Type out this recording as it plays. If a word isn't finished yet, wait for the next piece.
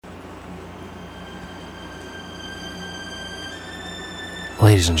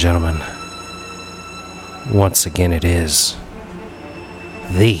Ladies and gentlemen, once again it is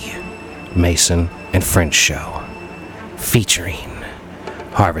the Mason and Friends Show, featuring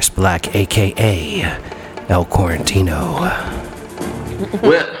Harvest Black, aka El Quarantino,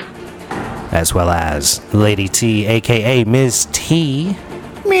 Whip, as well as Lady T, aka Ms. T.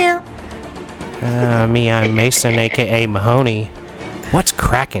 Meow. Me, I'm Mason, aka Mahoney. What's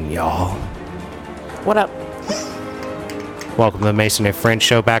cracking, y'all? What up? Welcome to the Mason and Friends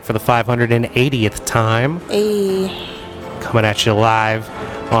Show, back for the 580th time. Hey. Coming at you live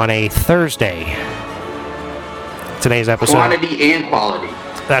on a Thursday. Today's episode... quantity and quality.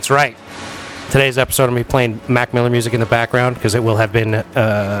 That's right. Today's episode, I'm going to be playing Mac Miller music in the background, because it will have been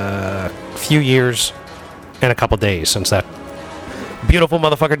a few years and a couple days since that beautiful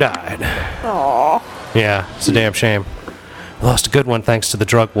motherfucker died. Aww. Yeah, it's a damn shame. Lost a good one thanks to the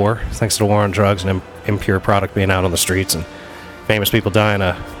drug war, thanks to the war on drugs and impure product being out on the streets and famous people dying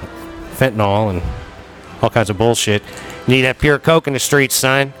of fentanyl and all kinds of bullshit. You need that pure coke in the streets,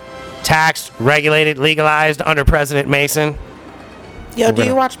 son. Taxed, regulated, legalized under President Mason. Yo, do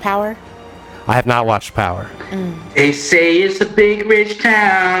you watch Power? I have not watched Power. They say it's a big rich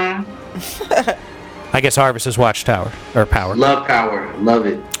town. I guess Harvest has watched Power. Love Power. Love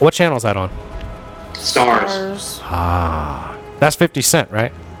it. What channel is that on? Stars. Ah, that's 50 Cent,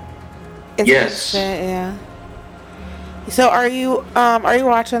 right? It's Yes. Yeah. So are you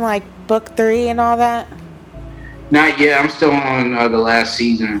watching like book 3 and all that? Not yet. I'm still on the last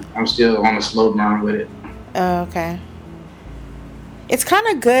season. I'm still on a slow burn with it. Oh, okay. It's kind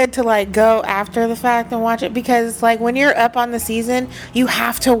of good to like go after the fact and watch it, because like when you're up on the season, you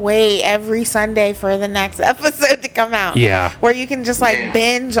have to wait every Sunday for the next episode to come out. Yeah. Where you can just like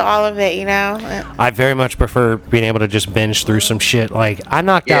binge all of it, you know? I very much prefer being able to just binge through some shit. Like, I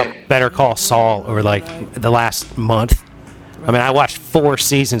knocked out Better Call Saul over like the last month. I mean, I watched 4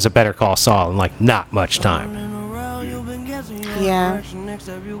 seasons of Better Call Saul in like not much time. Yeah.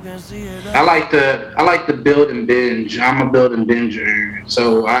 I like the build and binge. I'm a build and binger,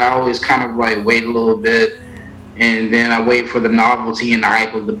 so I always kind of like wait a little bit, and then I wait for the novelty and the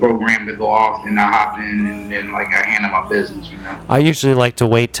hype of the program to go off, and I hop in, and then like I handle my business, you know. I usually like to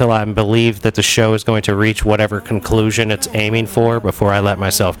wait till I believe that the show is going to reach whatever conclusion it's aiming for before I let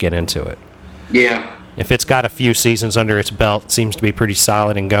myself get into it. Yeah. If it's got a few seasons under its belt, seems to be pretty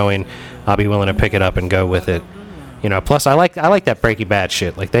solid and going, I'll be willing to pick it up and go with it. You know, plus I like that Breaking Bad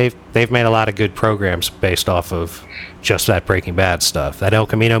shit. Like they've made a lot of good programs based off of just that Breaking Bad stuff. That El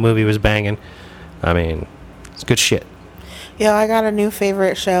Camino movie was banging. I mean, it's good shit. Yeah, I got a new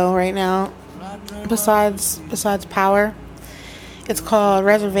favorite show right now. Besides Power. It's called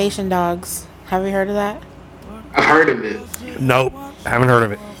Reservation Dogs. Have you heard of that? I've heard of it. Nope, haven't heard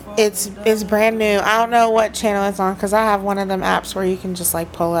of it. It's brand new. I don't know what channel it's on, because I have one of them apps where you can just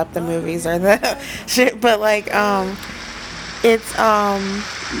like pull up the movies or the shit. But like it's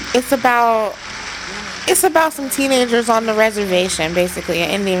about some teenagers on the reservation, basically an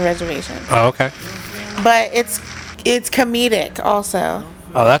Indian reservation. Oh, okay. But it's comedic also.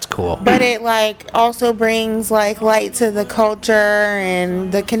 Oh, that's cool. But it like also brings like light to the culture and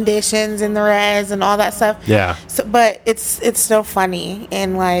the conditions in the res and all that stuff. Yeah. So, but it's still funny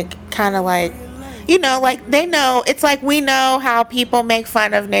and like kind of like, you know, like they know, it's like we know how people make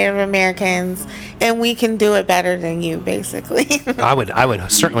fun of Native Americans and we can do it better than you, basically. I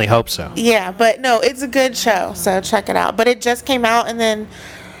would certainly hope so. Yeah, but no, it's a good show, so check it out. But it just came out, and then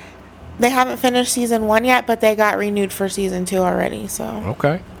they haven't finished season 1 yet, but they got renewed for season 2 already, so.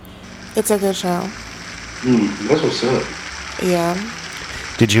 Okay. It's a good show. That's what's up. Yeah.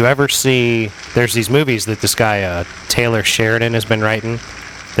 Did you ever see, there's these movies that this guy, Taylor Sheridan, has been writing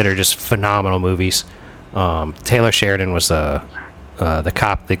that are just phenomenal movies. Taylor Sheridan was the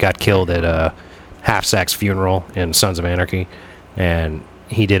cop that got killed at Half Sack's funeral in Sons of Anarchy, and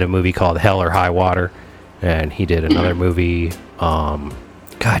he did a movie called Hell or High Water, and he did another movie,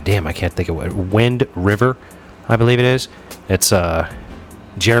 God damn, I can't think of what, Wind River, I believe it is. It's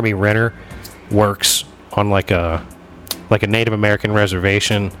Jeremy Renner works on like a Native American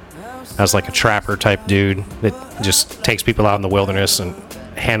reservation as like a trapper type dude that just takes people out in the wilderness and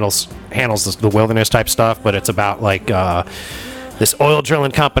handles the wilderness type stuff. But it's about like this oil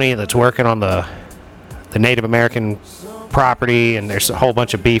drilling company that's working on the Native American property, and there's a whole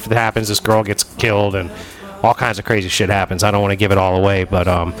bunch of beef that happens. This girl gets killed and all kinds of crazy shit happens. I don't want to give it all away, but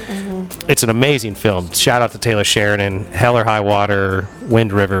it's an amazing film. Shout out to Taylor Sheridan. Hell or High Water,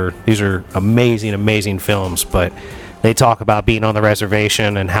 Wind River. These are amazing, amazing films, but they talk about being on the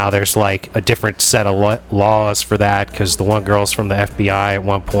reservation and how there's like a different set of laws for that, because the one girl's from the FBI at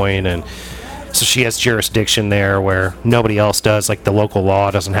one point, and So she has jurisdiction there where nobody else does. Like the local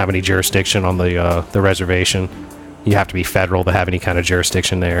law doesn't have any jurisdiction on the reservation. You have to be federal to have any kind of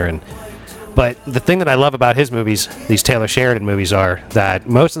jurisdiction there. But the thing that I love about his movies, these Taylor Sheridan movies, are that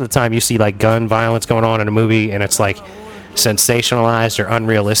most of the time you see like gun violence going on in a movie, and it's like sensationalized or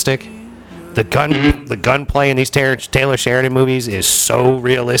unrealistic. The gunplay in these Taylor Sheridan movies is so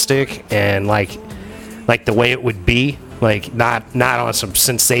realistic and like the way it would be, like not on some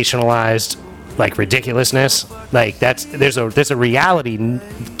sensationalized like ridiculousness. Like there's a reality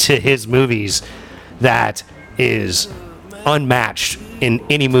to his movies that is unmatched in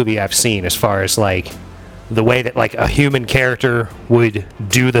any movie I've seen, as far as like the way that like a human character would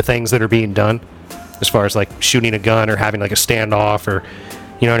do the things that are being done, as far as like shooting a gun or having like a standoff, or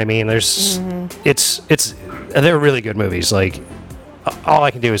you know what I mean. There's they're really good movies. Like all I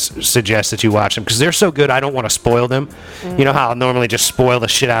can do is suggest that you watch them because they're so good. I don't want to spoil them. You know how I'll normally just spoil the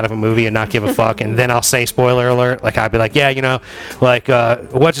shit out of a movie and not give a fuck, and then I'll say spoiler alert. Like I'd be like, yeah, you know, like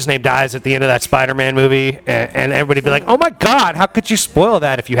what's his name dies at the end of that Spider-Man movie, and everybody be like, oh my god, how could you spoil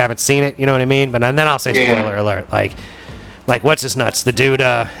that if you haven't seen it? You know what I mean? But and then I'll say spoiler alert. Like what's his nuts? The dude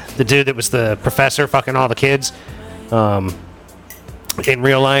that was the professor fucking all the kids, in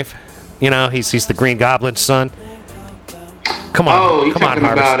real life. You know, he's the Green Goblin's son. Come on, oh, you're come on, talking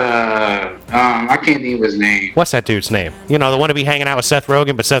Harvest. about I can't think of his name. What's that dude's name? You know, the one to be hanging out with Seth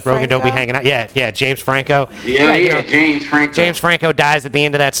Rogen, but Seth Rogen don't be hanging out. Yeah, James Franco. Yeah, James Franco. James Franco dies at the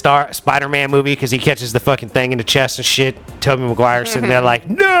end of that Spider-Man movie because he catches the fucking thing in the chest and shit. Tobey Maguire sitting there like,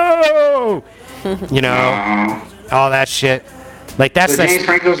 no! You know, all that shit. Like that's so James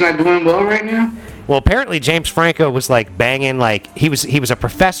Franco's not doing well right now? Well, apparently James Franco was like banging, like he was a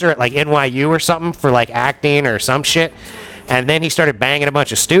professor at like NYU or something for like acting or some shit. And then he started banging a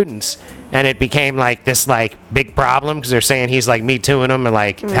bunch of students, and it became like this like big problem because they're saying he's like Me Tooing them and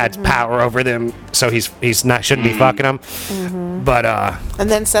like had power over them, so he's not shouldn't be fucking them. But and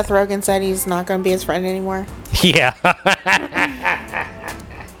then Seth Rogen said he's not going to be his friend anymore. Yeah.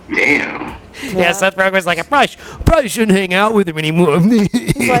 Damn. Yeah, Seth Rogen was like, I probably shouldn't hang out with him anymore.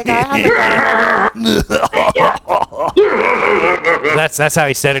 He's like, I That's how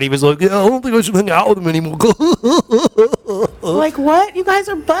he said it. He was like, I don't think I should hang out with him anymore. like, what? You guys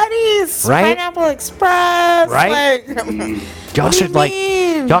are buddies, right? Pineapple Express, right? Like,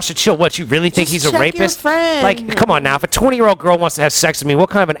 Y'all should chill. What, you really think Just he's a check rapist? your friend. Like, come on now. If a 20-year-old girl wants to have sex with me, what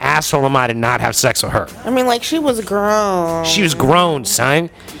kind of an asshole am I to not have sex with her? I mean, like, she was grown. She was grown,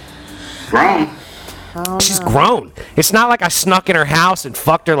 son. Grown. She's grown. It's not like I snuck in her house and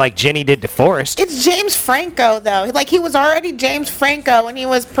fucked her like Jenny did to Forrest. It's James Franco, though. Like, he was already James Franco when he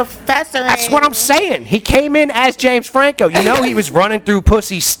was professor. That's what I'm saying. He came in as James Franco. You know he was running through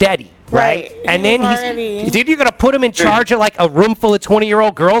pussy steady. Right? And then you're going to put him in charge of like a room full of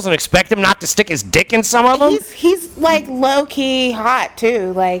 20-year-old girls and expect him not to stick his dick in some of them? He's like low-key hot,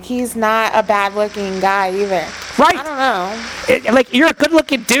 too. Like, he's not a bad-looking guy either. Right. I don't know. Like, you're a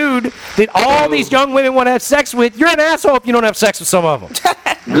good-looking dude that all these young women want to have sex with. You're an asshole if you don't have sex with some of them.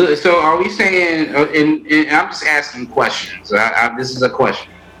 Good. So are we saying, and I'm just asking questions. This is a question.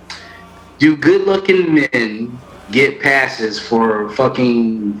 Do good-looking men get passes for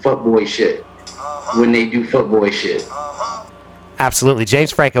fucking fuckboy shit when they do fuckboy shit? Absolutely.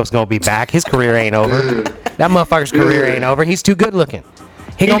 James Franco's gonna be back. His career ain't over. That motherfucker's career ain't over. He's too good looking.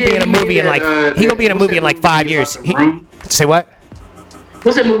 He gonna be in a movie in like 5 years. Say what?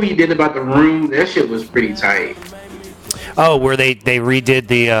 What's that movie you did about The Room? That shit was pretty tight. Oh, where they redid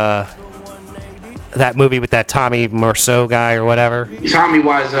the that movie with that Tommy Wiseau guy or whatever. Tommy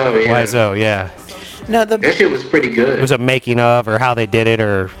Wiseau, yeah. Wiseau, yeah. No, that shit was pretty good. It was a making of, or how they did it,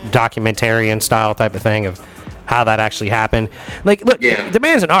 or documentarian style type of thing of how that actually happened. Like, look, the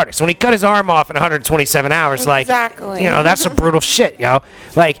man's an artist. When he cut his arm off in 127 hours, exactly. Like, you know, that's some brutal shit, yo.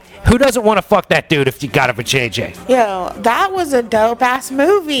 Like, who doesn't want to fuck that dude if you got it with JJ? Yo, that was a dope-ass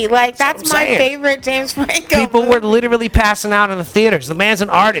movie. Like, that's my favorite James Franco People movie. were literally passing out in the theaters. The man's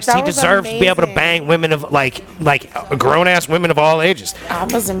an artist. He deserves to be able to bang women of, like grown-ass women of all ages. I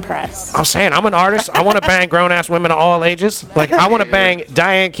was impressed. I'm saying, I'm an artist. I want to bang grown-ass women of all ages. Like, I want to bang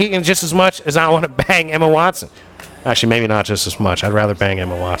Diane Keaton just as much as I want to bang Emma Watson. Actually, maybe not just as much. I'd rather bang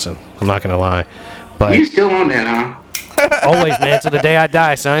Emma Watson. I'm not going to lie. But you still on that, huh? Always, man. Till the day I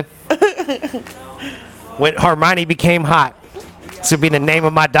die, son. When Hermione became hot. This would be the name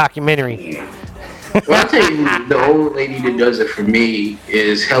of my documentary. Well, I'll tell you, the old lady that does it for me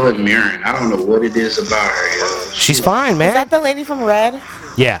is Helen Mirren. I don't know what it is about her. Yo. She's fine, man. Is that the lady from Red?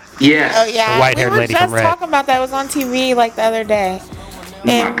 Yeah. Yes. Oh, yeah. The white-haired lady from Red. We were just talking about that. It was on TV, like, the other day.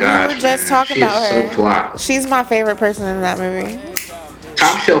 And oh my gosh, we were just talking about her. So fly. She's my favorite person in that movie.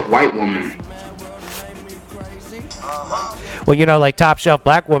 Top shelf white woman. Well, you know, like top shelf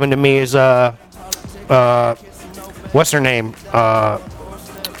black woman to me is what's her name?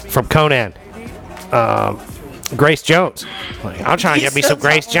 From Conan. Grace Jones. Like, I'm trying to get me some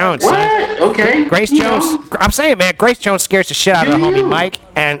Grace Jones. What? Son. Okay. Grace Jones. I'm saying, man, Grace Jones scares the shit out of the homie Mike,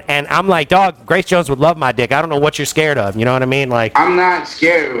 and I'm like, dog, Grace Jones would love my dick. I don't know what you're scared of. You know what I mean? Like, I'm not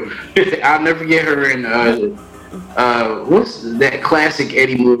scared. I'll never get her in what's that classic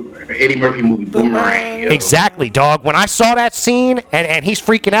Eddie Murphy movie, Boomerang. Exactly, dog. When I saw that scene and he's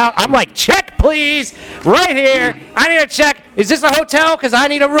freaking out, I'm like, check, please, right here. I need a check. Is this a hotel? Because I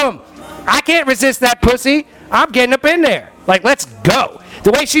need a room. I can't resist that pussy. I'm getting up in there. Like, let's go.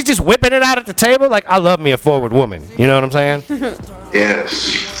 The way she's just whipping it out at the table, like, I love me a forward woman. You know what I'm saying?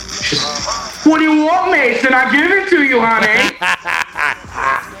 Yes. What do you want, Mason? I give it to you, honey.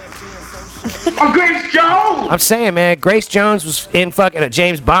 I'm Grace Jones. I'm saying, man, Grace Jones was in fucking a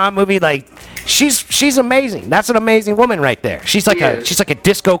James Bond movie. Like, she's amazing. That's an amazing woman right there. She's like a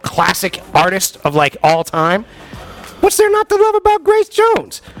disco classic artist of like all time. What's there not to love about Grace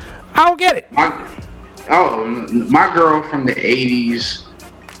Jones? I don't get it. My girl from the 80s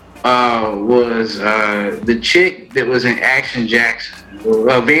was the chick that was in Action Jackson,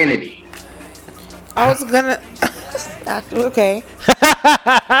 Vanity. I was gonna. Okay.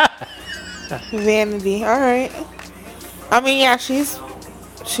 Vanity. All right. I mean, yeah, she's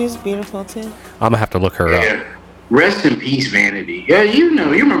beautiful too. I'm gonna have to look her up. Rest in peace, Vanity. Yeah, you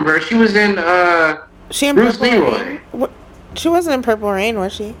remember her. She was in She in Bruce Purple Leroy. Rain? What? She wasn't in Purple Rain,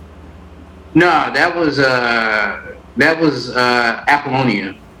 was she? No, that was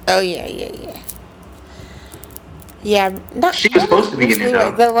Apollonia. Oh yeah. Yeah, She was supposed to be in it,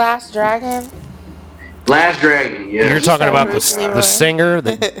 though. The Last Dragon. Last Dragon, yeah. You're talking about the Leroy. singer,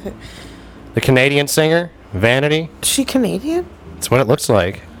 the Canadian singer, Vanity. Is she Canadian? That's what it looks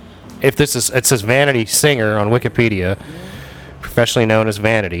like. It says Vanity singer on Wikipedia, professionally known as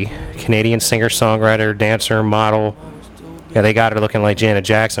Vanity, Canadian singer, songwriter, dancer, model. Yeah, they got her looking like Janet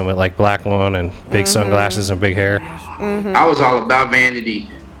Jackson with like black one and big sunglasses and big hair. I was all about Vanity.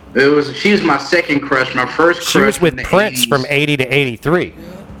 She was my second crush. My first crush. She was with in the Prince 80s. from 80 to 83.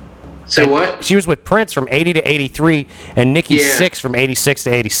 Say what? She was with Prince from 80 to 83 and Nikki Yeah. Sixx from 86 to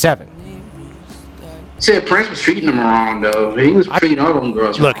 87. Said Prince was treating them wrong though. He was treating all them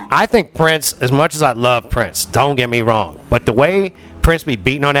girls Look, wrong. I think Prince, as much as I love Prince, don't get me wrong, but the way Prince be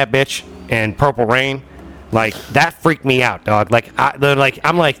beating on that bitch in Purple Rain, like, that freaked me out, dog. Like,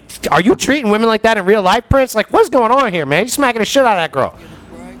 I'm like, are you treating women like that in real life, Prince? Like, what's going on here, man? You smacking the shit out of that girl.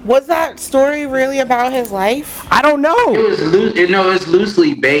 Was that story really about his life? I don't know. It's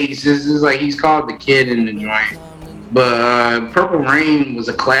loosely based. This is like he's called the kid in the joint. But Purple Rain was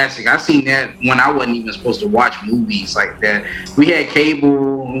a classic. I seen that when I wasn't even supposed to watch movies like that. We had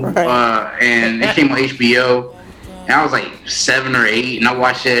cable, and it came on HBO. And I was like 7 or 8, and I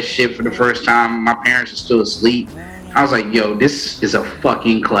watched that shit for the first time. My parents were still asleep. I was like, yo, this is a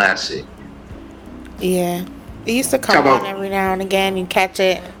fucking classic. Yeah. It used to come on every now and again. You catch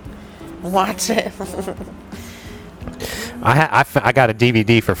it, watch it. I got a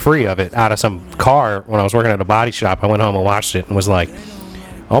DVD for free of it out of some car when I was working at a body shop. I went home and watched it and was like,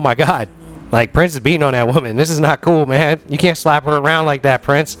 oh my God, like, Prince is beating on that woman. This is not cool, man. You can't slap her around like that,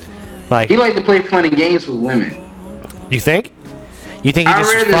 Prince. Like, He liked to play fun and games with women. you think? You think he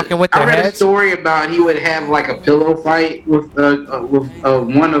just was fucking with their I read heads? a story about he would have like a pillow fight with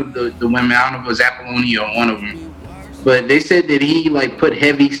one of the women. I don't know if it was Apollonia or one of them, but they said that he like put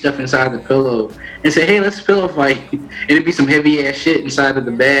heavy stuff inside the pillow and said, "Hey, let's pillow fight," and it'd be some heavy ass shit inside of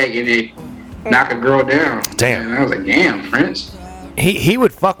the bag, and it knock a girl down. Damn. And I was like, "Damn, Prince." He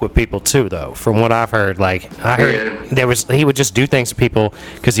would fuck with people too, though. From what I've heard, like, I heard he would just do things to people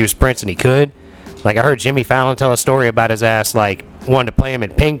because he was Prince and he could. Like, I heard Jimmy Fallon tell a story about his ass, like, wanted to play him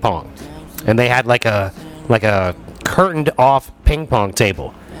at ping pong, and they had like a curtained off ping pong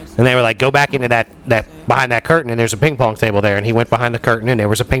table, and they were like, go back into that behind that curtain, and there's a ping pong table there, and he went behind the curtain, and there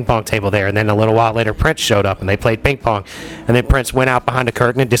was a ping pong table there, and then a little while later Prince showed up, and they played ping pong, and then Prince went out behind the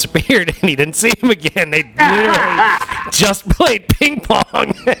curtain and disappeared, and he didn't see him again. They literally just played ping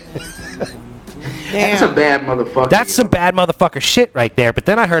pong. That's a bad motherfucker. That's some bad motherfucker shit right there. But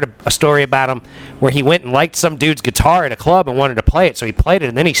then I heard a story about him where he went and liked some dude's guitar at a club and wanted to play it, so he played it,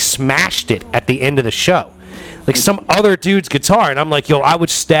 and then he smashed it at the end of the show. Like, some other dude's guitar, and I'm like, yo, I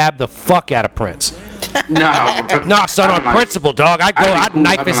would stab the fuck out of Prince. No, son, on principle, dog. I'd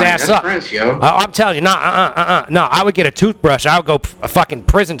knife his ass up. Prince, yo. I'm telling you, no, I would get a toothbrush. I would go a fucking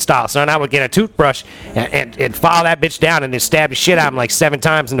prison style, son. I would get a toothbrush and file that bitch down and then stab the shit out of him like 7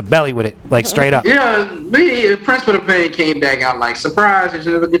 times in the belly with it, like straight up. Yeah, Prince would have came back out like, surprise, there's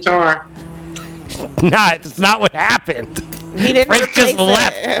another guitar. Nah, it's not what happened. He didn't Prince just replace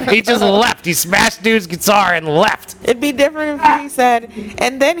left. it. He just left. He smashed dude's guitar and left. It'd be different if he said,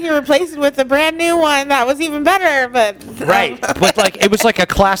 and then he replaced it with a brand new one that was even better. But Right. But like it was like a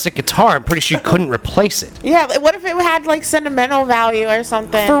classic guitar. I'm pretty sure you couldn't replace it. yeah, but what if it had like sentimental value or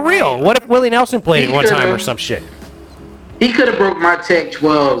something? For real. What if Willie Nelson played it He one time or could've. some shit? He could have broke my Tech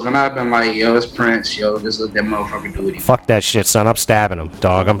 12s, and I've been like, yo, it's Prince, yo, just let that motherfucker do what he. Fuck that shit, son. I'm stabbing him,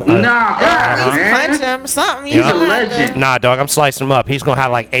 dog. Nah, God, Punch man. him, something. He's a legend. Nah, dog. I'm slicing him up. He's gonna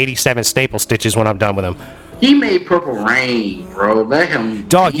have like 87 staple stitches when I'm done with him. He made Purple Rain, bro. Let him.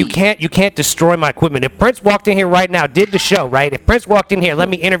 Dog, be. you can't destroy my equipment. If Prince walked in here right now, did the show, right? If Prince walked in here, let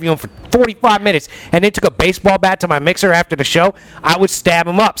me interview him for 45 minutes, and then took a baseball bat to my mixer after the show, I would stab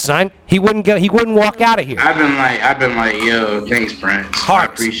him up, son. He wouldn't walk out of here. I've been like, yo, thanks, Prince. I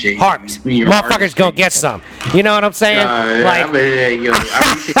Harps, appreciate harps. you. Motherfuckers gonna get some. You know what I'm saying? I appreciate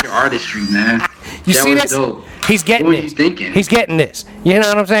your artistry, man. You That see was this? dope. He's getting What this. was you thinking? He's getting this. You know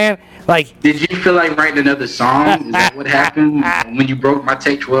what I'm saying? Like, Did you feel like writing another song? Is that what happened when you broke my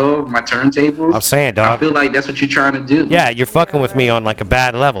Tech 12, my turntables? I'm saying, I dog. feel like that's what you're trying to do. Yeah, you're fucking with me on like a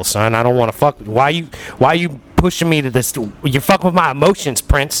bad level, son. I don't want to fuck. Why you pushing me to this? You're fucking with my emotions,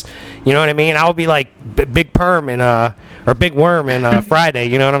 Prince. You know what I mean? I would be like Big Perm and or Big Worm and Friday.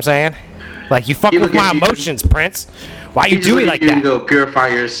 You know what I'm saying? Like you fucking with my emotions, Prince. Why you do it like You that? go purify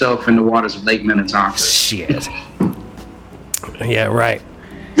yourself in the waters of Lake Minnetonka. Shit. Yeah, right.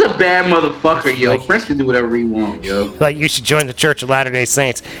 He's a bad motherfucker, yo. Prince can do whatever he wants, yo. Like you should join the Church of Latter-day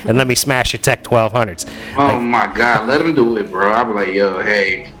Saints and let me smash your Tech 1200s. Oh my God, let him do it, bro. I'll be like, yo,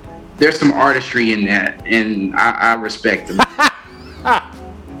 hey, there's some artistry in that, and I respect him.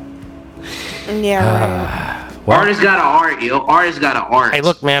 Yeah, right. Artists got an art, yo. Artists got an art. Hey,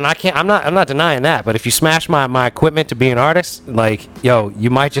 look, man, I'm not denying that, but if you smash my equipment to be an artist, like, yo, you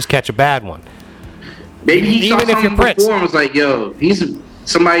might just catch a bad one. Maybe he saw even if you're something Prince. before and was like, yo,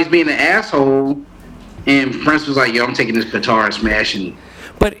 somebody's being an asshole, and Prince was like, yo, I'm taking this guitar and smashing it.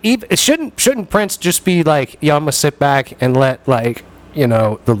 But shouldn't Prince just be like, yo, I'm gonna sit back and let, like, you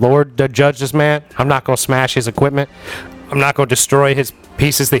know, the Lord judge this man? I'm not gonna smash his equipment. I'm not gonna destroy his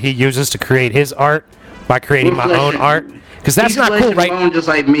pieces that he uses to create his art by creating my own art. Because that's He's not cool, flesh and right? bone just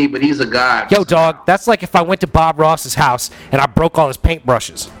like me, but he's a god. Yo, dog, that's like if I went to Bob Ross's house and I broke all his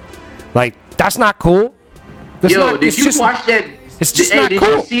paintbrushes. Like, that's not cool. That's Yo, not, did it's you just, watch that? It's just Hey, not did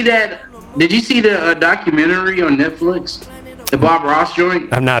cool. you see that? Did you see the documentary on Netflix? The Bob Ross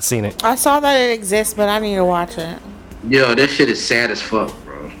joint? I've not seen it. I saw that it exists, but I need to watch it. Yo, that shit is sad as fuck,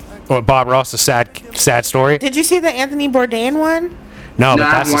 bro. Or Bob Ross's sad story. Did you see the Anthony Bourdain one? No, No, but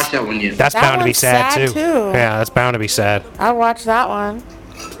I that's haven't watched that one yet. that's That bound to be one's sad, sad, too. too. Yeah, that's bound to be sad. I watched that one.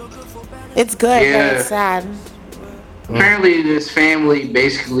 It's good, Yeah. but it's sad. Apparently, this family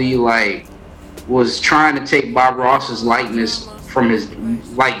basically like was trying to take Bob Ross's likeness from his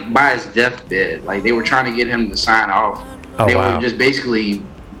by his deathbed. Like they were trying to get him to sign off. Oh, They wow. were just basically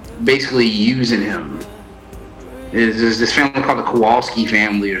using him. There's this family called the Kowalski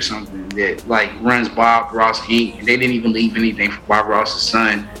family or something that like runs Bob Ross Inc. And they didn't even leave anything for Bob Ross's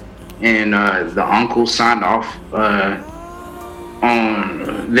son. And the uncle signed off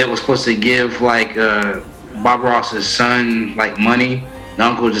on that was supposed to give like Bob Ross's son like money. The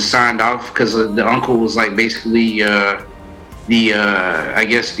uncle just signed off because the uncle was like basically I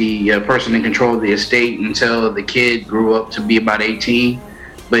guess the person in control of the estate until the kid grew up to be about 18.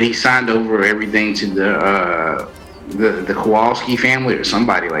 But he signed over everything to the Kowalski family or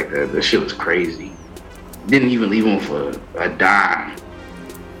somebody like that. That shit was crazy. Didn't even leave him for a dime.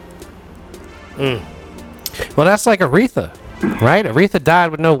 Well, that's like Aretha, right? Aretha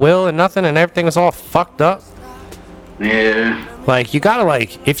died with no will and nothing, and everything was all fucked up. Yeah. Like, you gotta,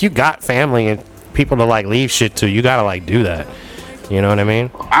 like, if you got family and people to, like, leave shit to, you gotta, like, do that. You know what I mean?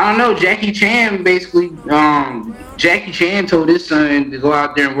 I don't know. Jackie Chan basically, Jackie Chan told his son to go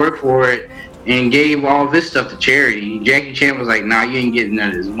out there and work for it and gave all this stuff to charity. Jackie Chan was like, nah, you ain't getting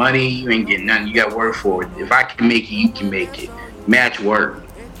none of this money. You ain't getting nothing. You got to work for it. If I can make it, you can make it. Match work.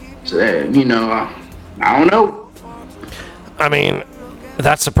 So, that, you know, I don't know. I mean,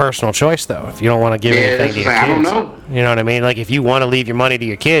 that's a personal choice, though. If you don't want to give Yeah, anything that's to your like, I don't kids. know. You know what I mean? Like, if you want to leave your money to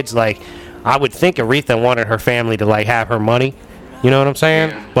your kids, like, I would think Aretha wanted her family to, like, have her money. You know what I'm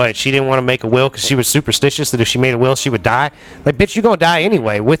saying? Yeah. But she didn't want to make a will because she was superstitious that if she made a will, she would die. Like, bitch, you gonna die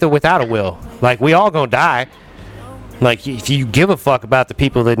anyway, with or without a will. Like, we all gonna die. Like, if you give a fuck about the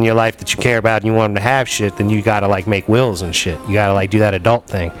people that in your life that you care about and you want them to have shit, then you gotta, like, make wills and shit. You gotta, like, do that adult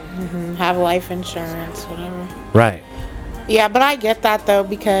thing. Have life insurance, whatever. Right. Yeah, but I get that though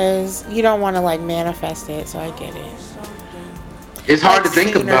because you don't want to like manifest it, so I get it. It's hard Like to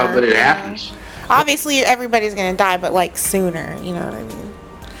think sooner, about, but it yeah. happens. Obviously, everybody's gonna die, but like sooner. You know what I mean?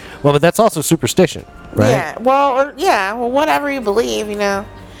 Well, but that's also superstition, right? Yeah. Well, whatever you believe, you know.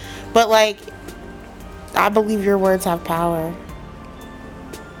 But like, I believe your words have power.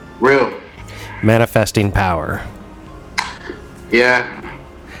 Real. Manifesting power. Yeah.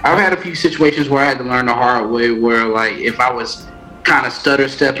 I've had a few situations where I had to learn the hard way where, like, if I was kind of stutter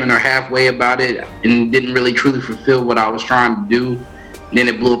stepping or halfway about it and didn't really truly fulfill what I was trying to do, then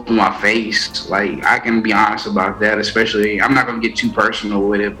it blew up in my face. Like, I can be honest about that, especially, I'm not going to get too personal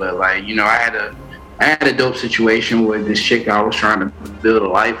with it, but, like, you know, I had a dope situation with this chick I was trying to build a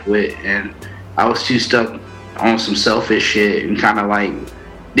life with, and I was too stuck on some selfish shit and kind of, like,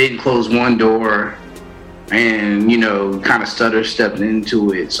 didn't close one door and, you know, kind of stutter stepped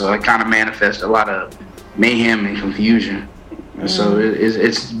into it. So I kind of manifest a lot of mayhem and confusion. So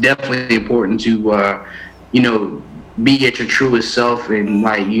it's definitely important to, you know, be at your truest self and,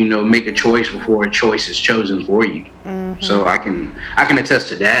 like, you know, make a choice before a choice is chosen for you. So I can attest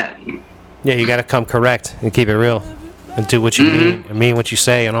to that. Yeah, you got to come correct and keep it real and do what you mean and mean what you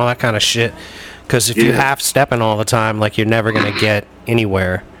say and all that kind of shit. Because if you half-stepping all the time, like, you're never going to get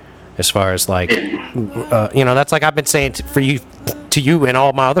anywhere as far as, like, you know, that's like I've been saying to you and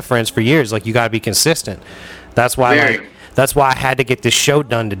all my other friends for years, like, you got to be consistent. That's why, that's why I had to get this show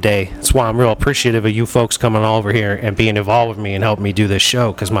done today. That's why I'm real appreciative of you folks coming over here and being involved with me and helping me do this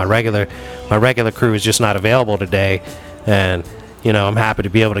show, because my regular crew is just not available today. And, you know, I'm happy to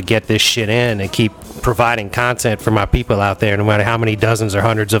be able to get this shit in and keep providing content for my people out there, no matter how many dozens or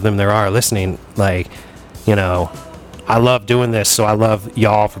hundreds of them there are listening. Like, you know, I love doing this, so I love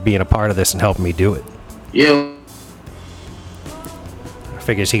y'all for being a part of this and helping me do it. Yeah. I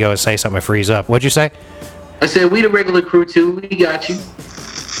figures he goes say something and freeze up. What'd you say? I said, we the regular crew, too. We got you.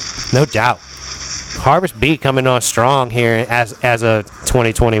 No doubt. Harvest B coming on strong here as a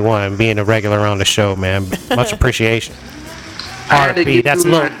 2021, being a regular on the show, man. Much appreciation. Harv B, that's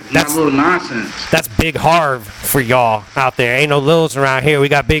little nonsense. That's Big Harv for y'all out there. Ain't no littles around here. We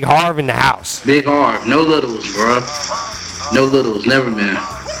got Big Harv in the house. Big Harv, no littles, bro. No littles, never been.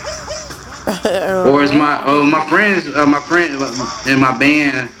 Or as my friends in my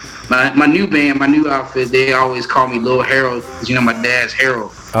band, my new band, my new outfit, they always call me Lil Harold, because, you know, my dad's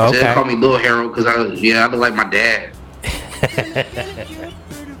Harold. Oh, okay. So they call me Lil Harold because I look like my dad.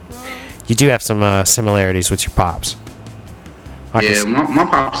 You do have some similarities with your pops. My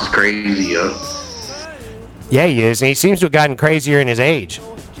pops is crazy, yo. Yeah, he is, and he seems to have gotten crazier in his age.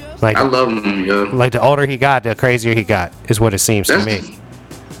 Like, I love him, yo. Like, the older he got, the crazier he got, is what it seems to me.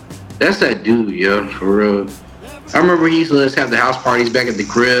 That's that dude, yo, for real. I remember he used to let us have the house parties back at the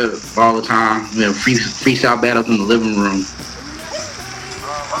crib all the time. You know, freestyle battles in the living room.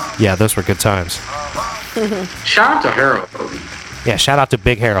 Yeah, those were good times. Shout out to Harold. Yeah, shout out to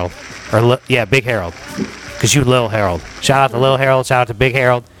Big Harold. Big Harold. Because you Lil Harold. Shout out to Lil Harold. Shout out to Big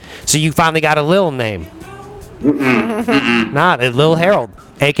Harold. So you finally got a Lil name. Nah, Lil Harold.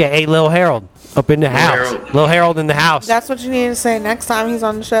 A.K.A. Lil Harold. Up in the house. Lil Harold in the house. That's what you need to say next time he's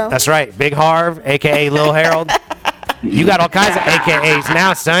on the show. That's right. Big Harv, a.k.a. Lil Harold. You got all kinds of a.k.a.s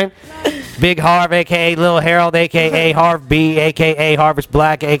now, son. Big Harv, a.k.a. Lil Harold, a.k.a. Harv B, a.k.a. Harvest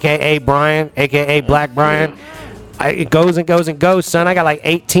Black, a.k.a. Brian, a.k.a. Black Brian. It goes and goes and goes, son. I got like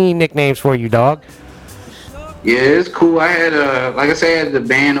 18 nicknames for you, dog. Yeah, it's cool. I had, like I said, I had the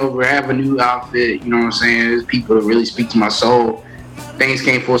band over. I have a new outfit. You know what I'm saying? There's people that really speak to my soul. Things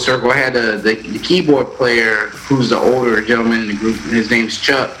came full circle. I had the keyboard player, who's the older gentleman in the group. His name's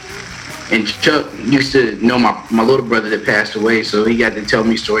Chuck. And Chuck used to know my little brother that passed away, so he got to tell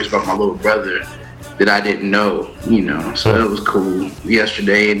me stories about my little brother that I didn't know, you know. So that was cool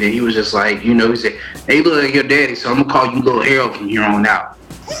yesterday. And then he was just like, you know, he said, hey, look at your daddy, so I'm going to call you Lil Harold from here on out.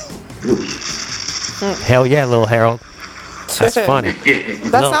 Hell yeah, Lil Harold. That's funny.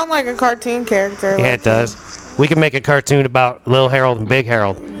 That sounds like a cartoon character. Yeah, it does. We can make a cartoon about Lil Harold and Big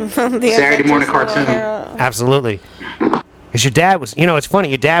Harold. Saturday morning cartoon. Absolutely. Because your dad was, you know, it's funny,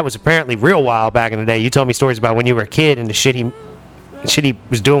 your dad was apparently real wild back in the day. You told me stories about when you were a kid and the shit he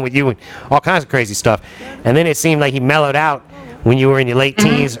was doing with you and all kinds of crazy stuff. And then it seemed like he mellowed out when you were in your late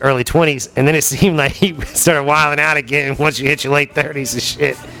teens, early 20s. And then it seemed like he started wilding out again once you hit your late 30s and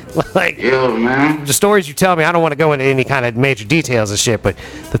shit. Like, yo, man. The stories you tell me, I don't want to go into any kind of major details and shit, but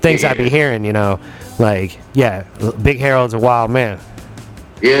the things I'd be hearing, you know, like, yeah, Big Harold's a wild man.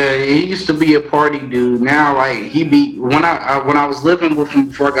 Yeah, he used to be a party dude. Now, like, he be when I was living with him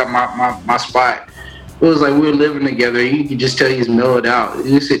before I got my spot. It was like we were living together. You could just tell he's mellowed out.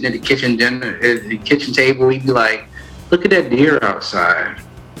 He was sitting at the kitchen table. He'd be like, "Look at that deer outside.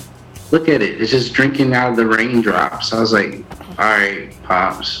 Look at it. It's just drinking out of the raindrops." I was like, "All right,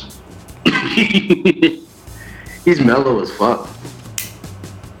 pops, He's mellow as fuck.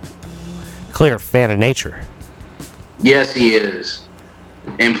 Clear fan of nature. Yes, he is.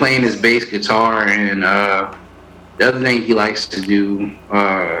 And playing his bass guitar, and the other thing he likes to do,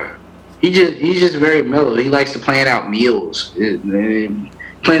 he's just very mellow. He likes to plan out meals. He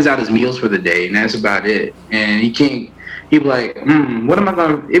plans out his meals for the day, and that's about it. And he can't. He'd be like, what am I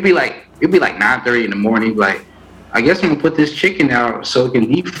gonna? It'd be like 9:30 in the morning. He'd be like, I guess I'm gonna put this chicken out so it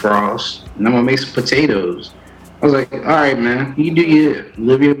can defrost, and I'm gonna make some potatoes. I was like, all right, man, you do you,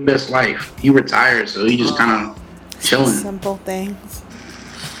 live your best life. He retired, so he just kind of chilling. Simple things.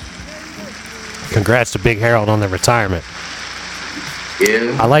 Congrats to Big Harold on the retirement.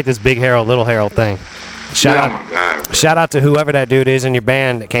 Yeah. I like this Big Harold, Little Harold thing. Shout out to whoever that dude is in your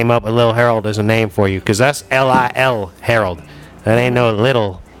band that came up with Little Harold as a name for you, because that's Lil Harold. That ain't no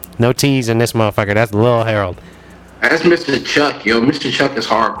little, no T's in this motherfucker. That's Lil Harold. That's Mr. Chuck, yo. Mr. Chuck is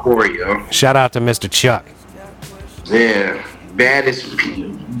hardcore, yo. Shout out to Mr. Chuck. Yeah, baddest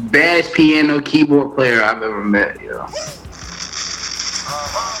piano keyboard player I've ever met, yo.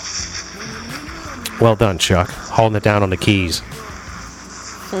 Well done, Chuck. Holding it down on the keys.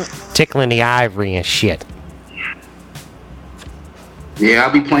 Tickling the ivory and shit. Yeah,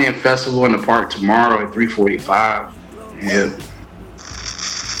 I'll be playing Festival in the Park tomorrow at 3:45. Yeah.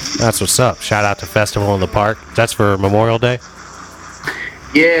 That's what's up. Shout out to Festival in the Park. That's for Memorial Day?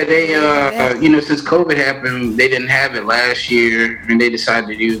 Yeah, they, since COVID happened, they didn't have it last year, and they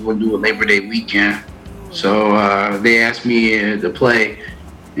decided they was going to do a Labor Day weekend. So they asked me to play,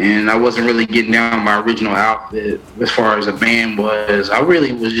 and I wasn't really getting down my original outfit as far as a band was. I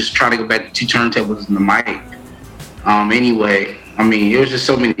really was just trying to go back to 2 turntables and the mic. Anyway, I mean, there was just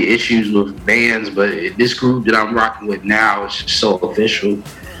so many issues with bands, but this group that I'm rocking with now is just so official.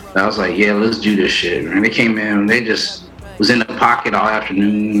 I was like, yeah, let's do this shit. And they came in, and they just was in the pocket all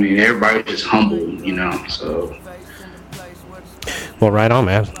afternoon, and everybody was just humble, so. Well, right on,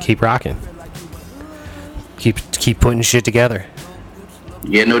 man. Keep rocking. Keep putting shit together.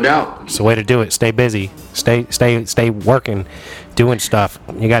 Yeah, no doubt. It's the way to do it. Stay busy. Stay working, doing stuff.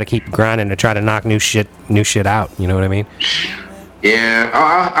 You got to keep grinding to try to knock new shit out. You know what I mean? Yeah,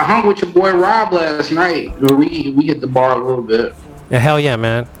 I hung with your boy Rob last night. We hit the bar a little bit. Yeah, hell yeah,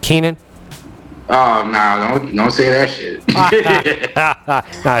 man. Keenan? Oh, no, don't say that shit.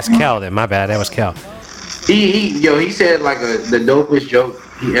 Nah, it's Kel then. My bad. That was Kel. He said like the dopest joke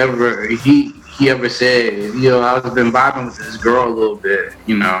he ever said. I've been vibing with this girl a little bit,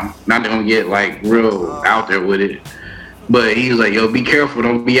 not gonna get like real out there with it. But he was like, yo, be careful,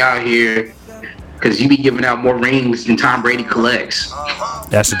 don't be out here, because you be giving out more rings than Tom Brady collects.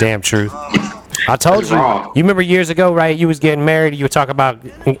 That's the damn truth. I told you. You remember years ago, right? You was getting married. You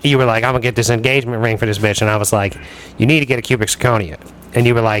were like, I'm gonna get this engagement ring for this bitch, and I was like, you need to get a cubic zirconia. And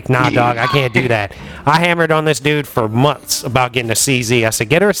you were like, nah, dog, I can't do that. I hammered on this dude for months about getting a CZ. I said,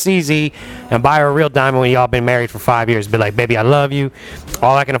 get her a CZ and buy her a real diamond when y'all been married for 5 years. Be like, baby, I love you.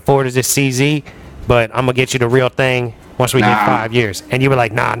 All I can afford is this CZ, but I'm gonna get you the real thing once we get 5 years. And you were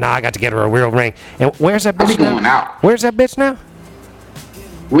like, nah, I got to get her a real ring. And where's that bitch now? Where's that bitch now?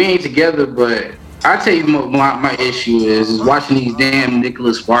 We ain't together, but I tell you my issue is watching these damn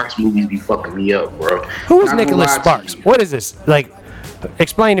Nicholas Sparks movies be fucking me up, bro. Who is Nicholas Sparks? What is this? Like,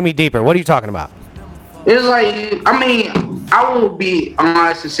 explain to me deeper. What are you talking about? It's like, I mean, I will be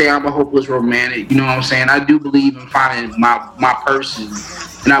honest and say I'm a hopeless romantic. You know what I'm saying? I do believe in finding my person,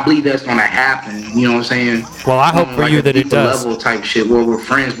 and I believe that's gonna happen. You know what I'm saying? Well, I hope for you that it does. Level type shit where we're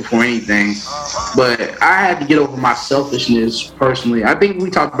friends before anything. But I had to get over my selfishness personally. I think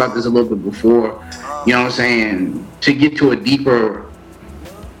we talked about this a little bit before. You know what I'm saying? To get to a deeper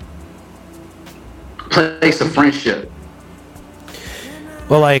place of friendship.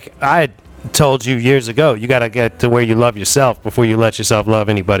 Well, like I told you years ago, you got to get to where you love yourself before you let yourself love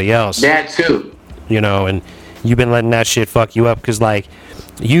anybody else. That too. And you've been letting that shit fuck you up because, like,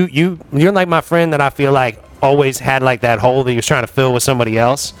 you're like my friend that I feel like always had, like, that hole that he was trying to fill with somebody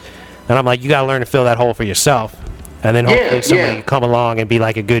else. And I'm like, you got to learn to fill that hole for yourself. And then hopefully somebody can come along and be,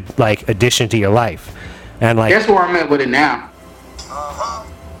 like, a good, like, addition to your life. And, like... That's where I'm at with it now.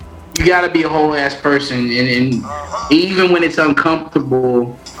 You got to be a whole ass person, and even when it's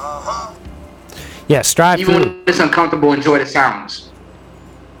uncomfortable. Yeah, strive. Even when it's uncomfortable, enjoy the sounds.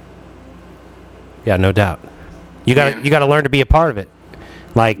 Yeah, no doubt. You gotta learn to be a part of it.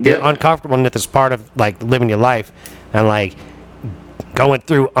 Like the uncomfortableness is part of like living your life, and like going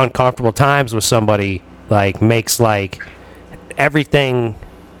through uncomfortable times with somebody like makes like everything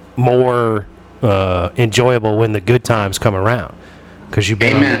more enjoyable when the good times come around. Because you've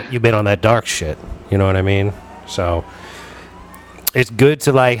been on that dark shit. You know what I mean? So it's good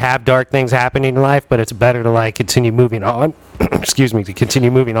to like have dark things happen in your life, but it's better to like continue moving on. Excuse me, to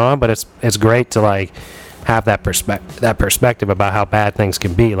continue moving on. But it's great to like have that perspective about how bad things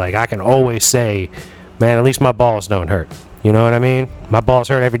can be. Like I can always say, man, at least my balls don't hurt. You know what I mean? My balls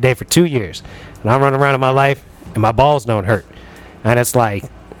hurt every day for 2 years, and I'm running around in my life, and my balls don't hurt. And it's like,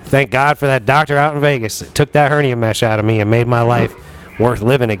 thank God for that doctor out in Vegas that took that hernia mesh out of me and made my life worth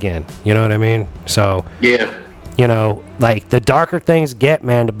living again. You know what I mean? So yeah. You know, like the darker things get,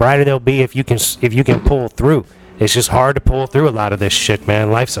 man, the brighter they'll be if you can pull through. It's just hard to pull through a lot of this shit,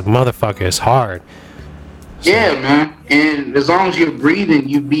 man. Life's a motherfucker. It's hard. So. Yeah, man. And as long as you're breathing,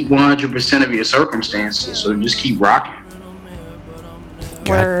 you beat 100% of your circumstances. So just keep rocking.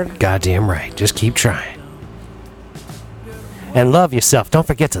 Goddamn right. Just keep trying. And love yourself. Don't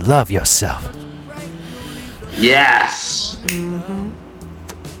forget to love yourself. Yes. Mm-hmm.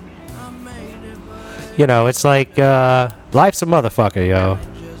 You know, it's like life's a motherfucker, yo.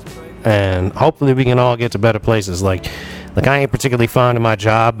 And hopefully we can all get to better places. Like I ain't particularly fond of my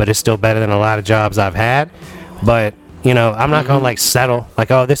job, but it's still better than a lot of jobs I've had. But, you know, I'm not gonna like settle. Like,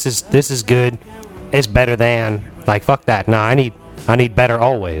 oh, this is good. It's better than. Like, fuck that. Nah, I need better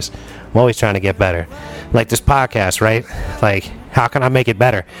always. I'm always trying to get better. Like this podcast, right? Like, how can I make it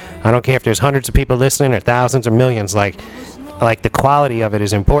better? I don't care if there's hundreds of people listening or thousands or millions. Like the quality of it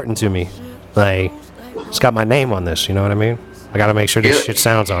is important to me. Like, it's got my name on this, you know what I mean? I gotta make sure this shit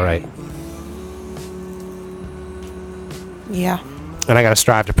sounds alright. Yeah. And I gotta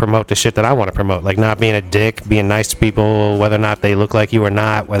strive to promote the shit that I want to promote. Like not being a dick, being nice to people, whether or not they look like you or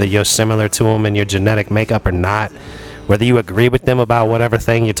not, whether you're similar to them in your genetic makeup or not, whether you agree with them about whatever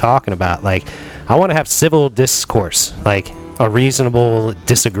thing you're talking about. Like, I want to have civil discourse, like a reasonable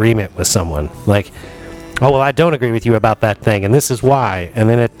disagreement with someone. Like, oh, well, I don't agree with you about that thing, and this is why. And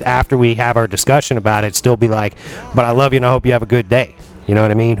then after we have our discussion about it, still be like, but I love you and I hope you have a good day. You know what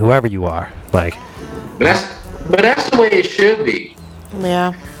I mean? Whoever you are. Like, But that's the way it should be.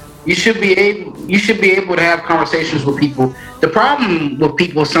 Yeah. You should be able to have conversations with people. The problem with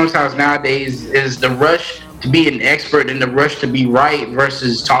people sometimes nowadays is the rush to be an expert and the rush to be right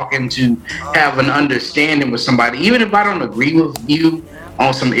versus talking to have an understanding with somebody. Even if I don't agree with you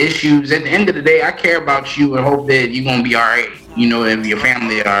on some issues, at the end of the day, I care about you and hope that you're gonna be all right. You know, and your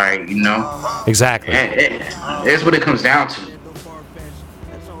family all right. You know. Exactly. That's what it comes down to.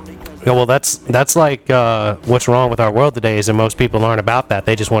 Yeah, well, that's like what's wrong with our world today is that most people aren't about that.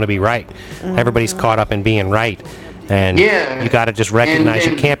 They just want to be right. Mm-hmm. Everybody's caught up in being right. And you got to just recognize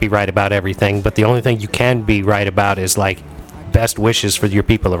you can't be right about everything. But the only thing you can be right about is, like, best wishes for your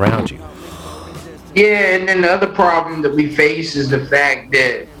people around you. Yeah, and then the other problem that we face is the fact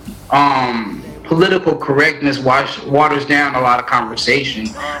that political correctness waters down a lot of conversation.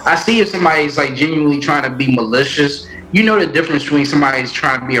 I see if somebody's, like, genuinely trying to be malicious, you know the difference between somebody's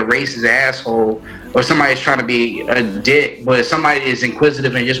trying to be a racist asshole or somebody's trying to be a dick, but if somebody is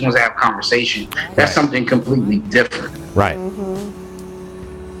inquisitive and just wants to have conversation, that's something completely different. Right. Mm-hmm.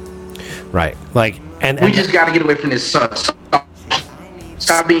 Right. Like, and we just got to get away from this stop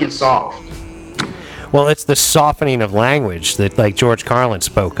being soft. Well, it's the softening of language that, like, George Carlin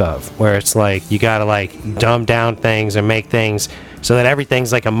spoke of, where it's like you got to, like, dumb down things and make things so that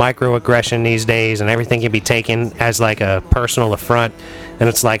everything's like a microaggression these days and everything can be taken as like a personal affront. And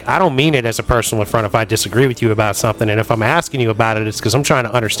it's like, I don't mean it as a personal affront if I disagree with you about something. And if I'm asking you about it, it's because I'm trying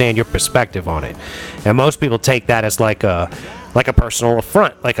to understand your perspective on it. And most people take that as like a personal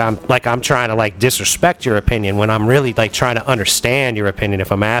affront. Like I'm trying to like disrespect your opinion when I'm really like trying to understand your opinion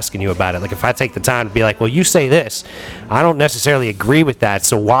if I'm asking you about it. Like if I take the time to be like, well, you say this, I don't necessarily agree with that.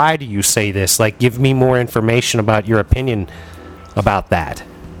 So why do you say this? Like, give me more information about your opinion about that.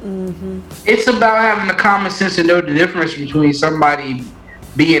 Mm-hmm. It's about having the common sense to know the difference between somebody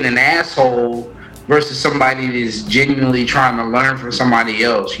being an asshole versus somebody that's genuinely trying to learn from somebody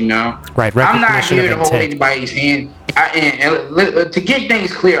else, you know? Right. I'm not here to hold anybody's hand. To get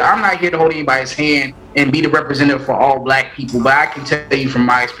things clear, I'm not here to hold anybody's hand and be the representative for all black people, but I can tell you from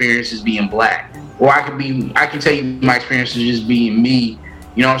my experiences being black, or I can tell you my experiences just being me.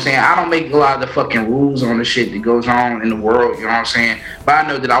 You know what I'm saying? I don't make a lot of the fucking rules on the shit that goes on in the world, you know what I'm saying? But I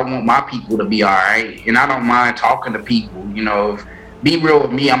know that I want my people to be all right, and I don't mind talking to people, you know. Be real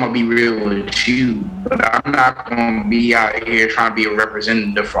with me, I'm going to be real with you, but I'm not going to be out here trying to be a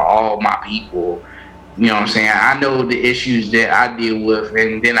representative for all my people. You know what I'm saying? I know the issues that I deal with,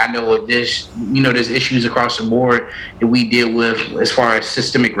 and then I know this, you know, there's issues across the board that we deal with as far as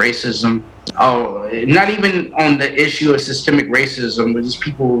systemic racism. Oh, not even on the issue of systemic racism, but just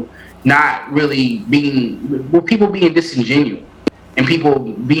people not really being, well, people being disingenuous and people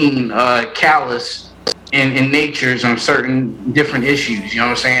being callous in natures on certain different issues. You know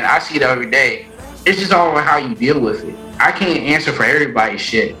what I'm saying? I see it every day. It's just all about how you deal with it. I can't answer for everybody's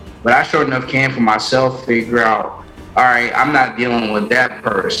shit, but I sure enough can for myself figure out, all right, I'm not dealing with that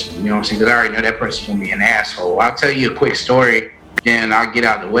person. You know what I'm saying? Because I already know that person's going to be an asshole. I'll tell you a quick story, then I'll get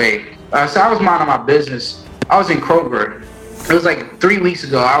out of the way. So I was minding my business. I was in Kroger. It was like 3 weeks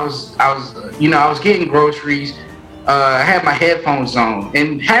ago. I was getting groceries. I had my headphones on,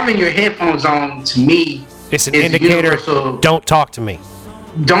 and having your headphones on to me it's an indicator. Universal. Don't talk to me.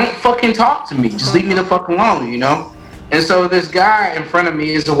 Don't fucking talk to me. Just leave me the fuck alone, you know? And so this guy in front of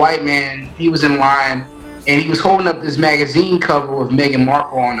me is a white man. He was in line, and he was holding up this magazine cover with Meghan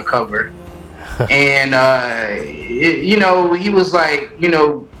Markle on the cover. And, he was like,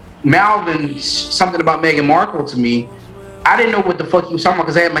 mouthing something about Meghan Markle to me. I didn't know what the fuck he was talking about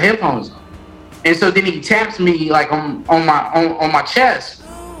because I had my headphones on. And so then he taps me like on my chest.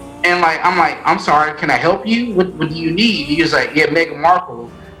 And like, I'm sorry, can I help you? What do you need? He was like, yeah, Meghan Markle.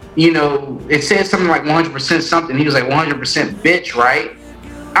 It said something like 100% something. He was like 100% bitch, right?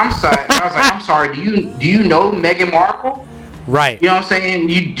 I'm sorry. I was like, I'm sorry. Do you know Meghan Markle? Right. You know what I'm saying?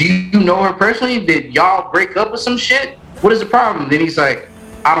 Do you know her personally? Did y'all break up or some shit? What is the problem? Then he's like,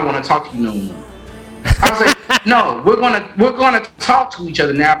 I don't want to talk to you no more. I was like, no, we're gonna talk to each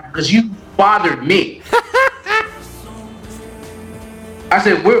other now because you bothered me. I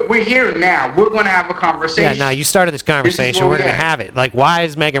said, we're here now. We're going to have a conversation. Yeah, no, you started this conversation. We're going to have it. Like, why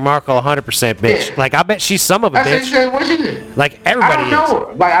is Meghan Markle 100% bitch? Yeah. Like, I bet she's some of a bitch. Said, what she did? Like, everybody I don't know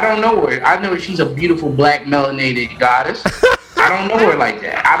her. Like, I don't know her. I know she's a beautiful black melanated goddess. I don't know her like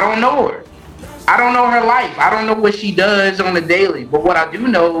that. I don't know her. I don't know her life. I don't know what she does on the daily. But what I do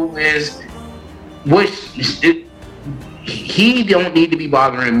know is he don't need to be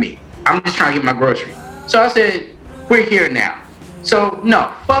bothering me. I'm just trying to get my groceries. So I said, we're here now. So,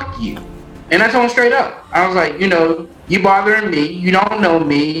 no, fuck you. And I told him straight up. I was like, you bothering me. You don't know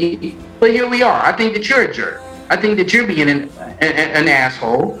me. But here we are. I think that you're a jerk. I think that you're being an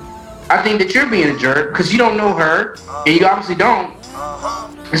asshole. I think that you're being a jerk because you don't know her. And you obviously don't.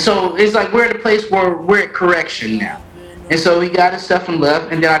 And so it's like we're at a place where we're at correction now. And so he got his stuff and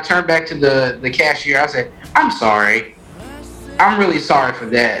left. And then I turned back to the cashier. I said, I'm sorry. I'm really sorry for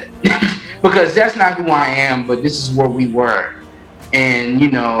that. Because that's not who I am, but this is where we were. And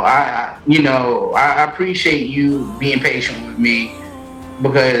I appreciate you being patient with me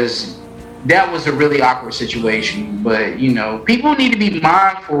because that was a really awkward situation. But people need to be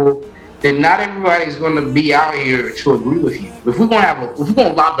mindful that not everybody's going to be out here to agree with you. If we're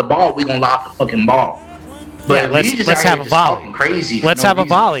gonna lob the ball, we're gonna lob the fucking ball. But yeah, let's have a volley. Crazy. Let's have a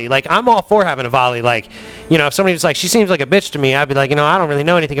volley. Like, I'm all for having a volley. Like, if somebody was like, she seems like a bitch to me, I'd be like, I don't really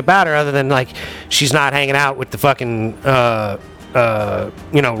know anything about her other than like she's not hanging out with the fucking royal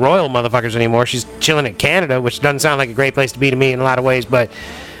motherfuckers anymore. She's chilling in Canada, which doesn't sound like a great place to be to me in a lot of ways, but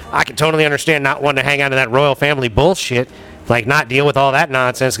I can totally understand not wanting to hang out in that royal family bullshit, like not deal with all that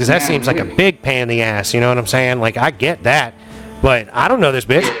nonsense, because that seems like a big pain in the ass, you know what I'm saying? Like, I get that, but I don't know this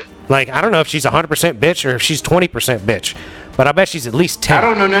bitch. Like, I don't know if she's 100% bitch or if she's 20% bitch, but I bet she's at least 10. I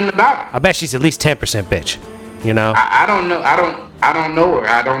don't know nothing about her. I bet she's at least 10% bitch, I don't know. I don't know her.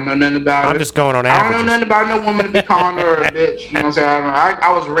 I don't know nothing about her. I'm just going on averages. I don't know nothing about no woman to be calling her a bitch. You know what I'm saying?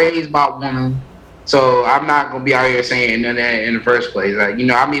 I was raised by a woman, so I'm not going to be out here saying none of that in the first place. Like,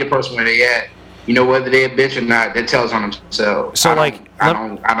 I meet a person where they at, whether they're a bitch or not, that tells on themselves. So, I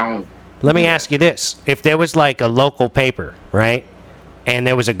don't. Let me ask you this. If there was like a local paper, right? And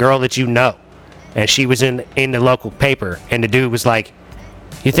there was a girl that and she was in the local paper, and the dude was like,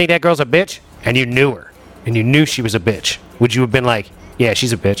 you think that girl's a bitch? And you knew her, and you knew she was a bitch. Would you have been like, yeah,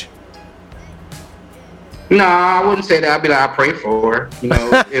 she's a bitch? No, I wouldn't say that. I'd be like, I pray for her.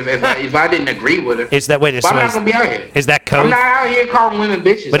 If I didn't agree with her. Is that way? I'm not gonna be out here. Is that code? I'm not out here calling women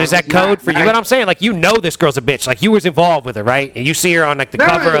bitches. But is that code for you? What I'm saying, like, this girl's a bitch. Like, you was involved with her, right? And you see her on like the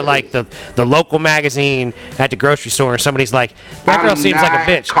cover of like the local magazine at the grocery store, and somebody's like, that girl seems like a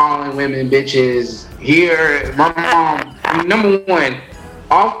bitch. Calling women bitches here. My mom, number one,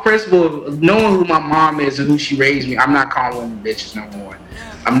 off principle, of knowing who my mom is and who she raised me, I'm not calling women bitches no more.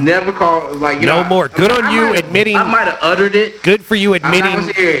 I'm never called no more. Good on you admitting. I might have uttered it. Good for you admitting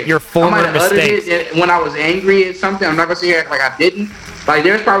your former mistakes. When I was angry at something, I'm not gonna say it like I didn't. Like,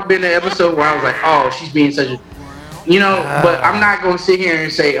 there's probably been an episode where I was like, oh, she's being such a, But I'm not gonna sit here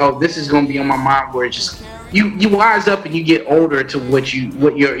and say, oh, this is gonna be on my mind. Where it's just you wise up and you get older to what your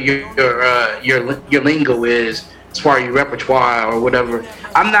lingo is as far as your repertoire or whatever.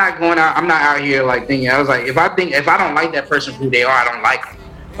 I'm not out here like thinking. I was like, if I don't like that person for who they are, I don't like them.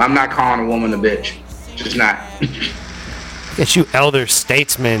 I'm not calling a woman a bitch. Just not. Get you elder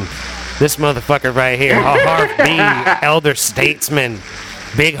statesmen This motherfucker right here, Harv B, elder statesman.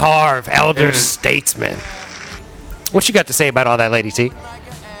 Big Harv, elder statesman. What you got to say about all that, Lady T?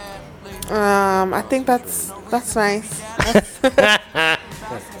 I think that's nice.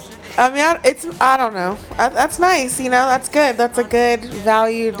 I mean, I don't know. That's nice, that's good. That's a good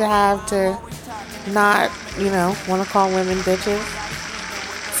value to have, to not, want to call women bitches.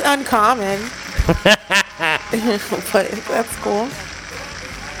 It's uncommon. But that's cool.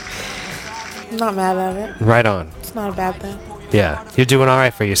 I'm not mad at it. Right on. It's not a bad thing. Yeah, you're doing all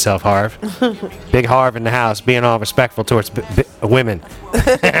right for yourself, Harv. Big Harv in the house, being all respectful towards women.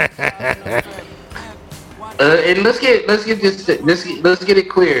 And let's get it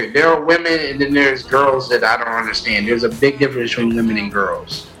clear. There are women, and then there's girls that I don't understand. There's a big difference between women and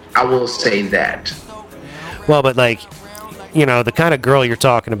girls. I will say that. Well, but the kind of girl you're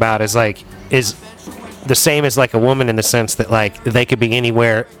talking about is the same as like a woman in the sense that they could be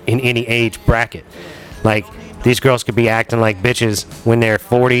anywhere in any age bracket. Like these girls could be acting like bitches when they're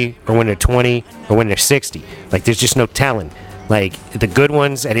 40 or when they're 20 or when they're 60. Like there's just no telling. Like the good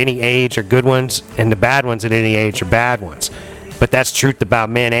ones at any age are good ones, and the bad ones at any age are bad ones. But that's truth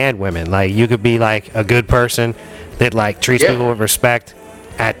about men and women. Like you could be like a good person that treats people with respect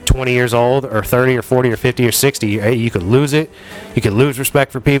at 20 years old or 30 or 40 or 50 or 60. You could lose it. You could lose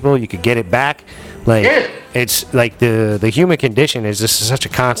respect for people. You could get it back. It's like the human condition is just such a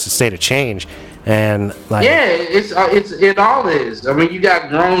constant state of change. And it all is. I mean, you got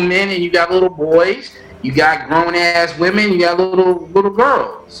grown men and you got little boys. You got grown ass women. You got little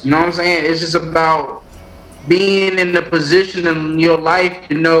girls. You know what I'm saying? It's just about being in the position in your life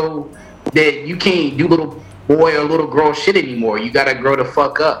to know that you can't do little boy or little girl shit anymore. You gotta grow the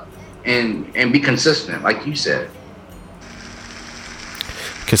fuck up and be consistent, like you said.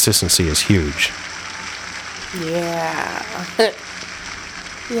 Consistency is huge. Yeah.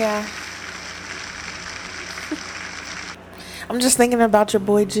 Yeah. I'm just thinking about your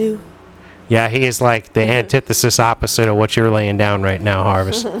boy Jew. Yeah, he is like the antithesis opposite of what you're laying down right now,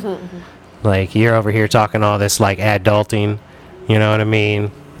 Harvest. Like you're over here talking all this adulting, you know what I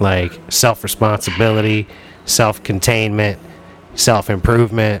mean? Like self-responsibility, self-containment,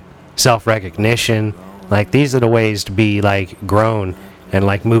 self-improvement, self-recognition. Like these are the ways to be grown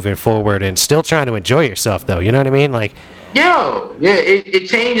and moving forward and still trying to enjoy yourself though, you know what I mean? It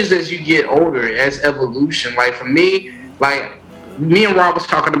changes as you get older, as evolution. Like for me, me and Rob was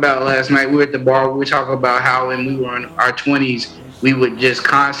talking about last night, we were at the bar, we were talking about how when we were in our 20s, we would just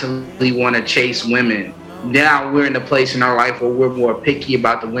constantly want to chase women. Now we're in a place in our life where we're more picky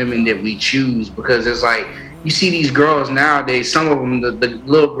about the women that we choose, because it's you see these girls nowadays, some of them, the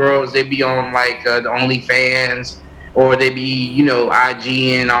little girls, they be on the OnlyFans, or they be,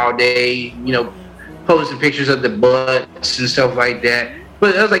 IGing all day, posting pictures of the butts and stuff like that.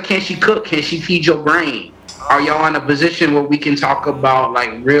 But I was can she cook? Can she feed your brain? Are y'all in a position where we can talk about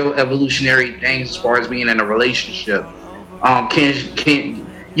real evolutionary things as far as being in a relationship? I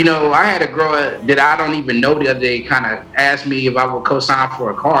had a girl that I don't even know the other day kind of asked me if I would co-sign for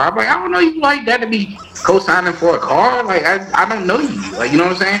a car. I'm I don't know you like that to be co-signing for a car. I don't know you. You know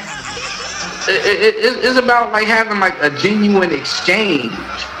what I'm saying? It's about having a genuine exchange.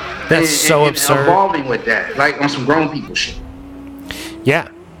 That's so absurd. Evolving with that, on some grown people shit. Yeah,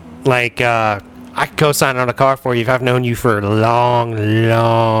 I could co-sign on a car for you if I've known you for a long,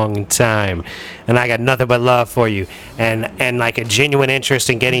 long time. And I got nothing but love for you. And a genuine interest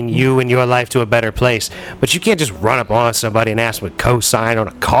in getting you and your life to a better place. But you can't just run up on somebody and ask them to co-sign on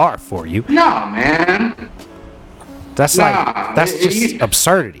a car for you. No, man. That's just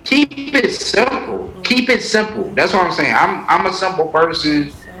absurdity. Keep it simple. That's what I'm saying. I'm a simple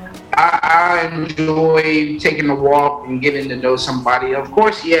person. I enjoy taking a walk and getting to know somebody. Of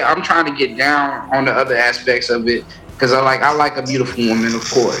course, I'm trying to get down on the other aspects of it, because I like a beautiful woman. Of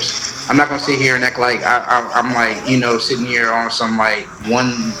course, I'm not gonna sit here and act like I'm sitting here on some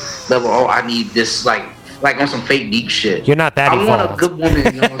one level. Oh, I need this on some fake deep shit. You're not that evolved. I want a good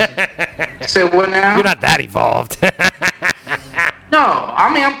woman. Say what now? You're not that evolved. No,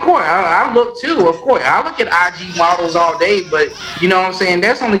 I mean, of course, I look too, of course. I look at IG models all day, but, you know what I'm saying,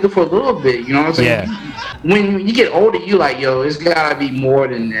 that's only good for a little bit, you know what I'm saying? Yeah. When you get older, you it's got to be more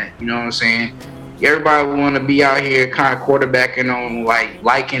than that, you know what I'm saying? Everybody want to be out here kind of quarterbacking on,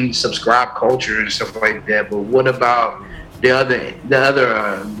 liking subscribe culture and stuff like that, but what about the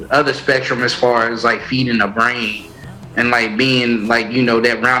other spectrum as far as, feeding a brain? And being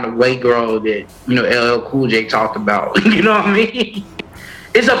that round-away girl that LL Cool J talked about. You know what I mean?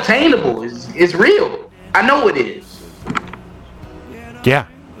 It's obtainable. It's real. I know it is. Yeah,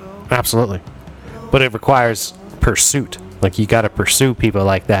 absolutely. But it requires pursuit. Like, you got to pursue people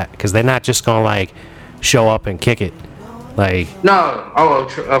like that because they're not just gonna like show up and kick it. Like, no,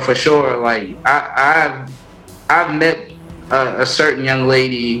 for sure. Like I've met a certain young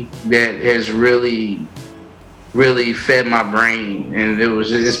lady that has really fed my brain, and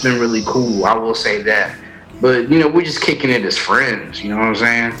it's been really cool. I will say that. But we're just kicking it as friends. You know what I'm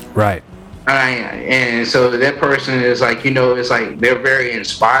saying? right. And so that person is like, it's like they're very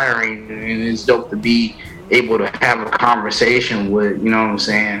inspiring, and it's dope to be able to have a conversation with, you know what I'm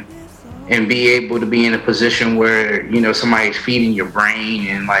saying, and be able to be in a position where somebody's feeding your brain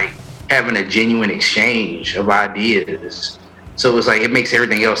and like having a genuine exchange of ideas. So it's like it makes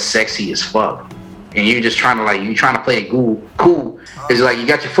everything else sexy as fuck, and you're just trying to play it cool. It's like you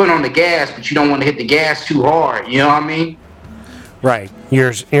got your foot on the gas, but you don't want to hit the gas too hard. You know what I mean? Right.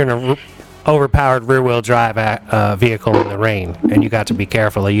 You're in a overpowered rear-wheel drive vehicle in the rain, and you got to be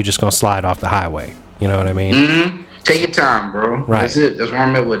careful, or you just gonna slide off the highway. You know what I mean? Mm-hmm. Take your time, bro. Right. That's it. That's where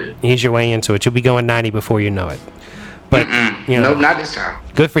I'm at with it. Ease your way into it. You'll be going 90 before you know it. But nope, not this time.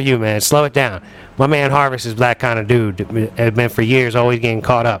 Good for you, man. Slow it down. My man Harvest is that kind of dude. Has been for years, always getting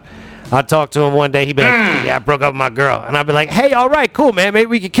caught up. I'll talk to him one day. He'd be like, "Yeah, I broke up with my girl," and I'll be like, "Hey, all right, cool, man. Maybe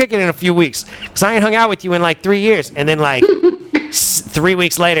we could kick it in a few weeks, cause I ain't hung out with you in like 3 years." And then like 3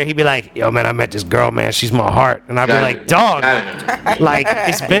 weeks later, he'd be like, "Yo, man, I met this girl, man. She's my heart." And I'd be like, "Dog, like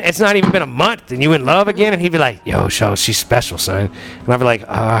it's not even been a month, and you in love again?" And he'd be like, "Yo, she's special, son." And I'd be like,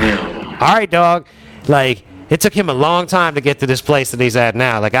 "All right, dog." Like, it took him a long time to get to this place that he's at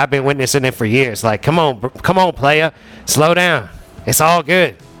now. Like, I've been witnessing it for years. Like, come on, player, slow down. It's all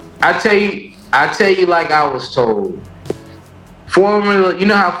good. I tell you, like I was told. Formula, you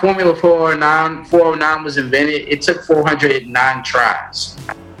know how Formula 409 was invented? It took 409 tries.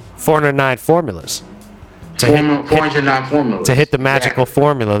 409 formulas. 409 formulas. To hit the magical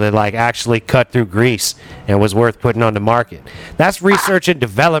formula that like actually cut through grease and was worth putting on the market. That's research and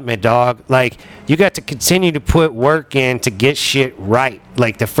development, dog. Like, you got to continue to put work in to get shit right.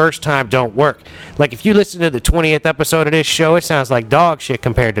 Like, the first time don't work. Like, if you listen to the 20th episode of this show, it sounds like dog shit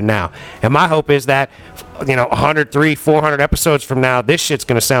compared to now. And my hope is that 103, 400 episodes from now, this shit's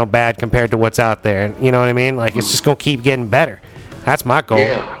gonna sound bad compared to what's out there. And you know what I mean? Like, it's just gonna keep getting better. That's my goal.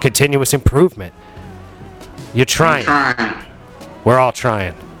 Yeah. Continuous improvement. You're trying. We're all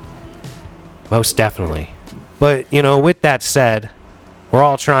trying. Most definitely. But, with that said, we're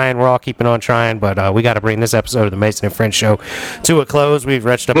all trying. We're all keeping on trying. But we got to bring this episode of the Mason and Friends Show to a close. We've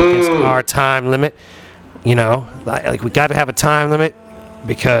reached up against our time limit. Like we got to have a time limit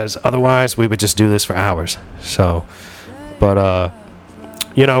because otherwise we would just do this for hours. So, but,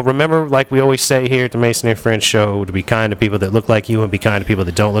 remember, like we always say here at the Mason and Friends Show, to be kind to people that look like you and be kind to people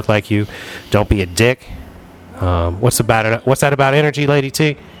that don't look like you. Don't be a dick. What's that about energy, Lady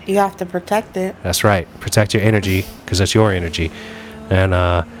T? You have to protect it. That's right. Protect your energy because that's your energy. And,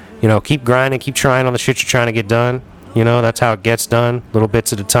 keep grinding, keep trying on the shit you're trying to get done. That's how it gets done. Little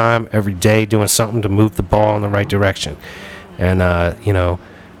bits at a time, every day, doing something to move the ball in the right direction. And,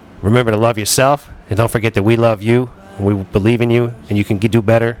 remember to love yourself. And don't forget that we love you. And we believe in you. And you can do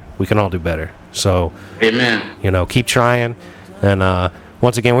better. We can all do better. So, amen. Keep trying. And,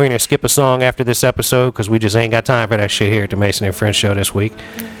 once again, we're going to skip a song after this episode because we just ain't got time for that shit here at the Mason and Friends Show this week.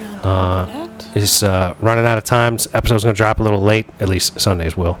 It's running out of time. This episode's going to drop a little late. At least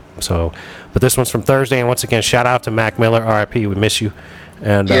Sundays will. So, but this one's from Thursday. And once again, shout out to Mac Miller, RIP. We miss you.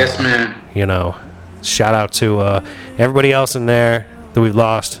 And, yes, man. Shout out to everybody else in there that we've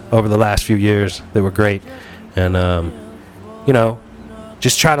lost over the last few years. They were great. And,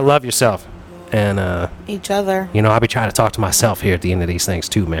 just try to love yourself. And each other. I'll be trying to talk to myself here at the end of these things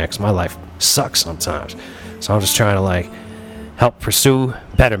too, man, because my life sucks sometimes. So I'm just trying to help pursue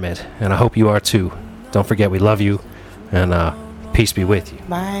betterment, and I hope you are too. Don't forget, we love you, and peace be with you.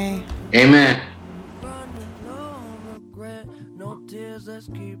 Bye. Amen.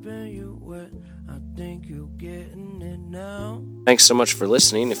 Thanks so much for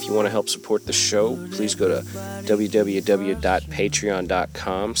listening. If you want to help support the show, please go to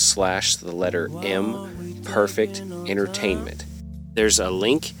www.patreon.com/M Perfect Entertainment. There's a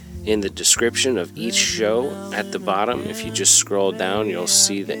link in the description of each show at the bottom. If you just scroll down, you'll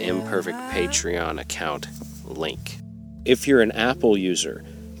see the Imperfect Patreon account link. If you're an Apple user,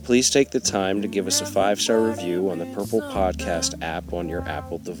 please take the time to give us a 5-star review on the Purple Podcast app on your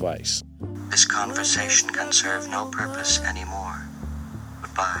Apple device. This conversation can serve no purpose anymore.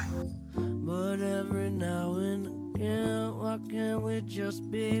 Goodbye. But every now and again, why can't we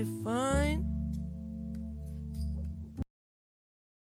just be fine?